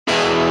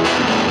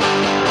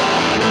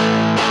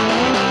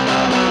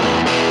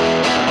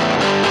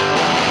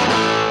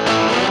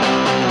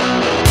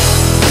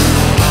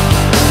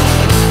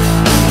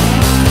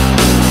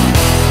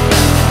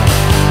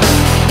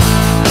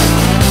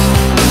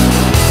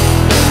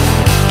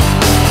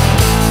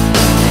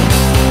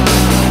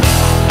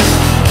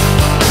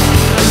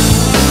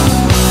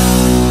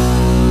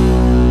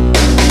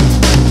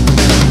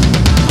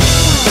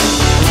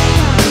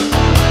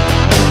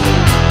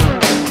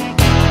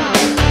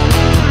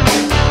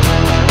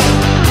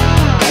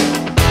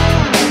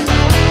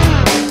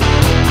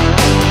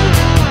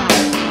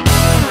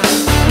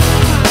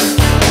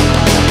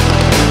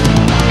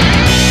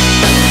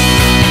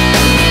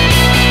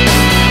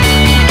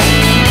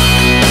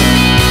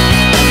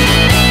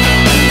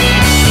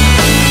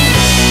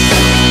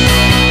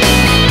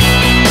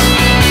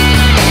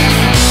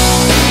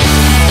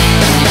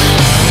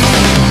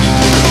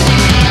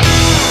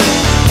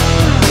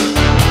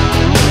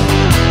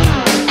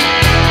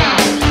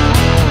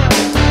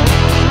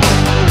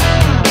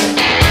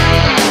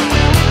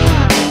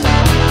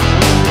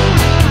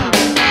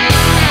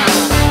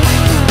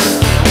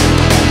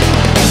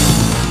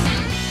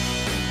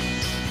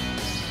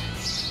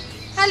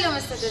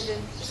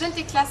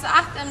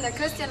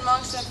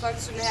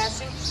Christian-Morgenstern-Volksschule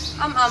Hersching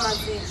am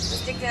Ammersee.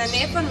 Das liegt in der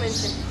Nähe von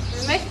München.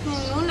 Wir möchten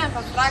Ihnen nun ein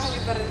paar Fragen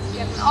über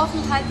Ihren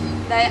Aufenthalt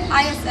in der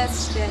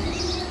ISS stellen.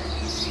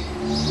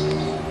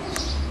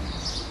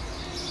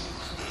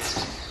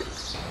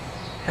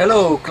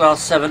 Hello,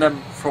 Class 7M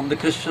from the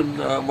Christian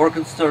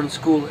Morgenstern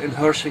School in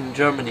Hersching,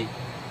 Germany.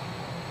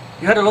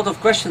 You had a lot of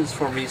questions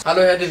for me.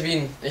 Hallo Herr De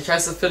Winne, ich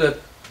heiße Philipp.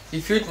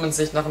 Wie fühlt man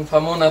sich nach ein paar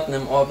Monaten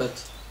im Orbit?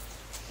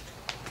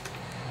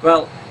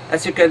 Well,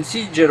 as you can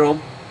see, Jerome,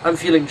 I'm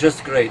feeling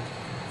just great.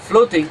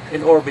 Floating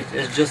in orbit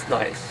is just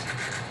nice.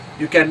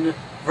 You can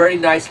very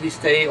nicely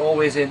stay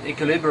always in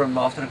equilibrium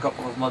after a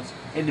couple of months.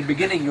 In the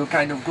beginning you're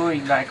kind of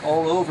going like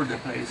all over the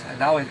place, and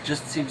now it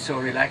just seems so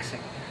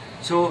relaxing.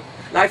 So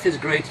life is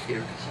great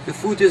here. The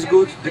food is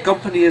good, the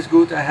company is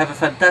good, I have a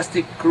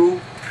fantastic crew,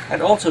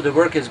 and also the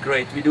work is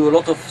great. We do a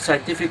lot of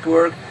scientific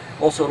work,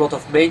 also a lot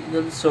of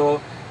maintenance,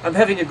 so I'm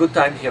having a good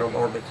time here on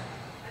orbit.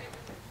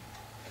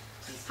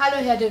 Hallo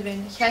Herr De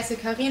Winne, ich heiße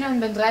Karina und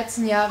bin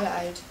 13 Jahre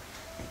alt.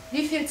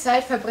 Wie viel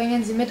Zeit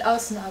verbringen Sie mit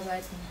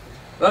Außenarbeiten?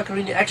 Well,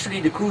 Karina,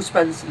 actually the crew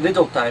spends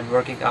little time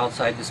working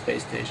outside the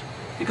space station,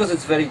 because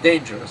it's very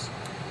dangerous.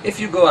 If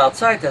you go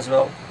outside as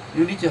well,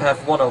 you need to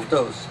have one of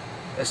those,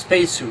 a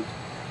spacesuit.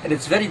 And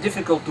it's very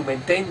difficult to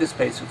maintain the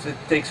spacesuits. It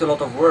takes a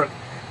lot of work,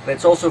 and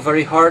it's also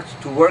very hard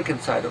to work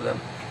inside of them.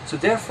 So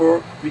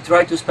therefore, we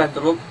try to spend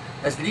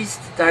as least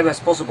time as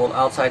possible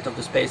outside of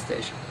the space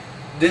station.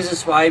 This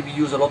is why we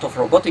use a lot of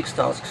robotics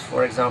tasks,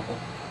 for example,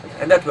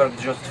 and that worked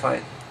just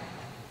fine.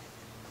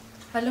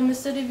 Hallo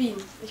Mr. De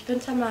Winne, ich bin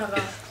Tamara.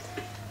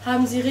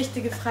 Haben Sie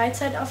richtige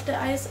Freizeit auf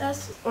der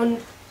ISS und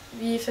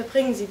wie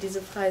verbringen Sie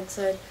diese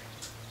Freizeit?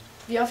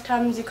 Wie oft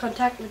haben Sie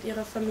Kontakt mit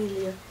Ihrer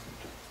Familie?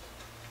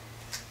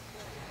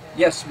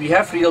 Yes, we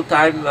have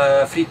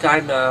free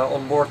time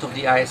on board of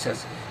the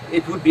ISS.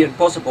 It would be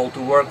impossible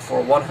to work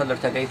for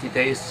 180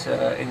 days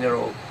in a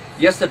row.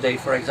 Yesterday,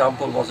 for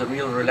example, was a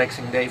real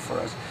relaxing day for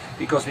us,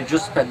 because we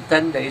just spent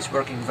 10 days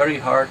working very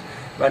hard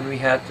when we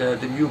had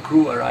the new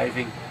crew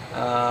arriving,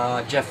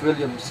 Jeff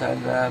Williams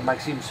and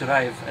Maxime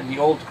Suraev, and the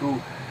old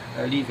crew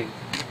leaving.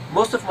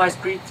 Most of my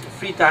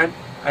free time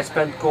I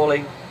spent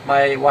calling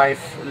my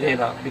wife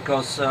Lena,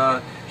 because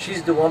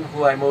she's the one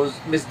who I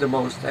miss the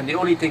most, and the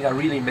only thing I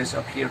really miss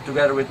up here,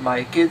 together with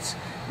my kids,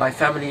 my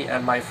family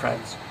and my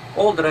friends.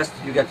 All the rest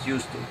you get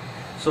used to.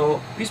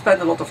 So we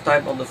spend a lot of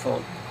time on the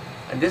phone,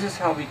 and this is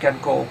how we can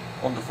call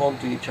on the phone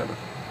to each other.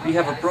 We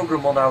have a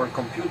program on our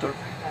computer,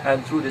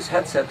 and through this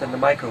headset and the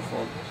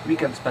microphone we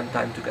can spend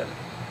time together.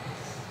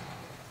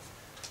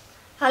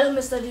 Hallo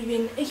Mr. De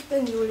Winne, ich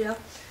bin Julia.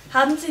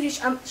 Haben Sie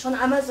sich schon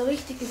einmal so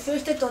richtig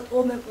gefürchtet dort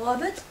oben im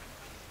Orbit?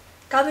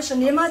 Gab es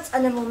schon jemals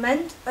einen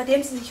Moment, bei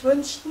dem Sie sich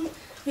wünschten,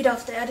 wieder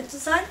auf der Erde zu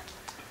sein?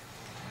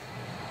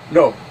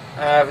 No,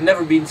 I've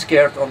never been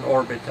scared on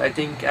orbit. I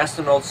think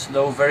astronauts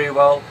know very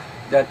well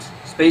that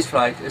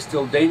spaceflight is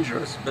still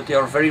dangerous, but they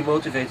are very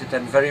motivated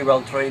and very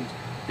well trained.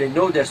 They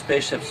know their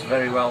spaceships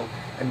very well,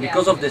 and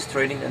because of this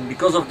training and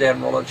because of their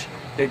knowledge,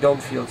 they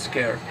don't feel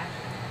scared.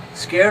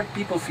 Scared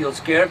people feel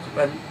scared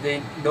when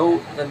they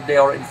know that they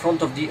are in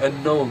front of the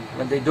unknown,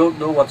 when they don't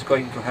know what's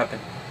going to happen.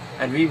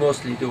 And we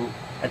mostly do.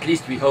 At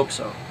least we hope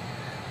so.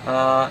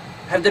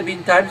 Have there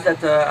been times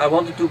that I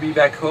wanted to be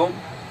back home?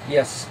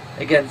 Yes.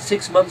 Again,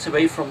 6 months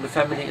away from the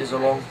family is a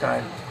long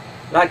time.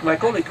 Like my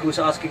colleague who's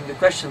asking the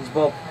questions,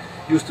 Bob,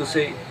 used to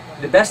say,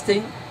 the best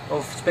thing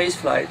of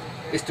spaceflight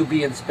is to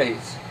be in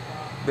space.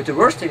 But the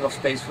worst thing of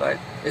spaceflight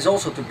is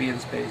also to be in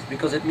space,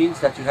 because it means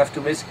that you have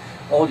to miss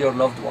all your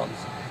loved ones.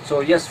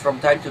 So yes, from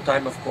time to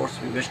time, of course,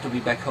 we wish to be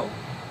back home.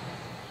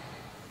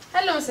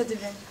 Hallo Mr. De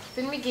Winne, ich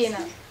bin Migena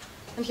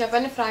und ich habe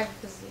eine Frage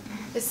für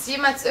Sie. Ist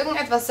jemals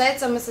irgendetwas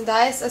Seltsames in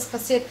der ISS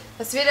passiert,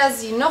 was weder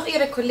Sie noch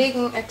Ihre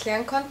Kollegen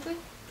erklären konnten?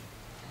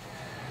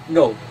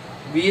 No,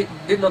 we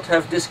did not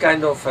have this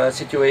kind of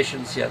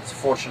situations yet,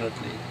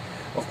 fortunately.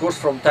 Of course,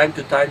 from time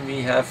to time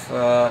we have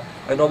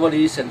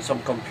anomalies in some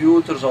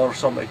computers or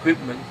some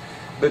equipment,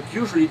 but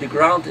usually the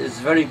ground is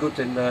very good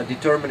in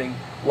determining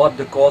what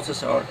the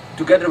causes are,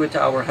 together with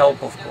our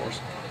help, of course.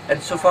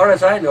 And so far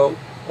as I know,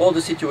 all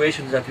the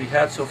situations that we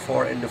had so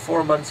far in the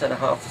 4 months and a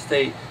half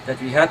stay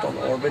that we had on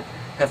orbit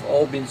have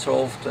all been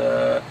solved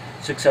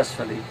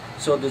successfully.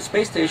 So the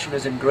space station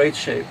is in great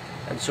shape,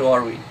 and so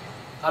are we.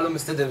 Hallo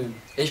Mr. De Winne,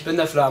 ich bin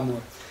der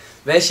Flamur.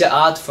 Welche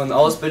Art von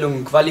Ausbildung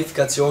und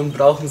Qualifikation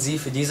brauchen Sie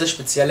für diese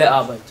spezielle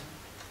Arbeit?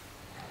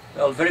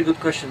 Well, very good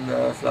question,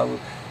 Flamur.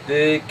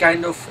 The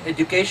kind of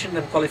education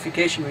and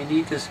qualification we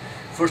need is,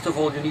 first of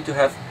all, you need to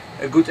have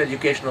a good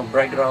educational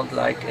background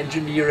like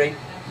engineering,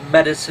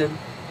 medicine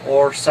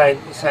or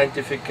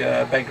scientific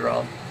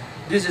background.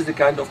 This is the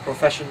kind of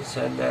professions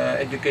and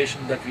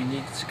education that we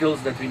need,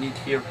 skills that we need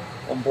here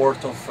on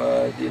board of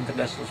the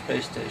International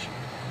Space Station.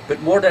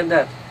 But more than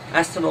that,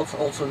 astronauts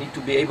also need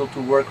to be able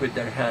to work with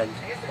their hand.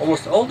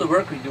 Almost all the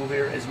work we do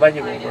here is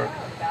manual work.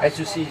 As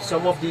you see,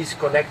 some of these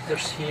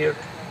connectors here,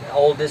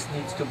 all this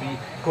needs to be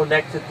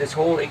connected, this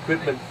whole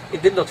equipment.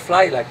 It did not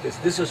fly like this.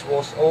 This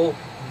was all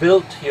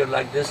built here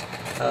like this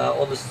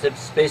on the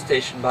space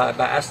station by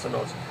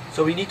astronauts.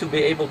 So we need to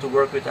be able to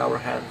work with our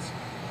hands.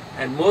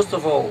 And most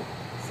of all,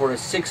 for a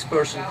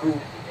 6-person crew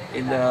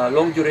in a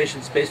long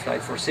duration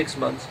spaceflight for 6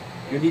 months,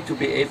 you need to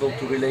be able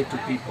to relate to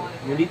people.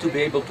 You need to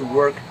be able to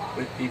work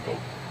with people.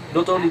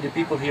 Not only the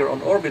people here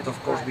on orbit,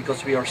 of course,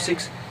 because we are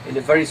 6 in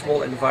a very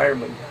small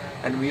environment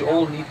and we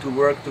all need to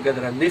work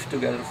together and live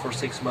together for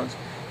 6 months,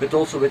 but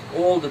also with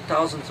all the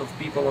thousands of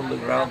people on the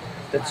ground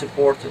that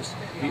support us.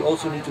 We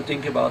also need to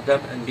think about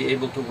them and be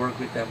able to work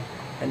with them.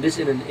 And this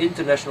in an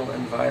international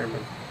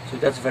environment. So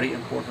that's very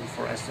important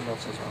for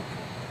astronauts as well.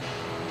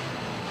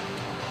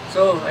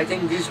 So I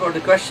think these were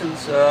the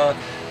questions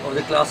of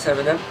the Class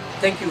 7M.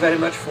 Thank you very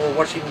much for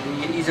watching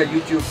the ESA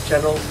YouTube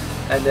channel,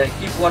 and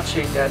keep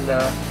watching, and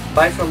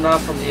bye from now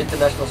from the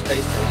International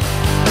Space Station.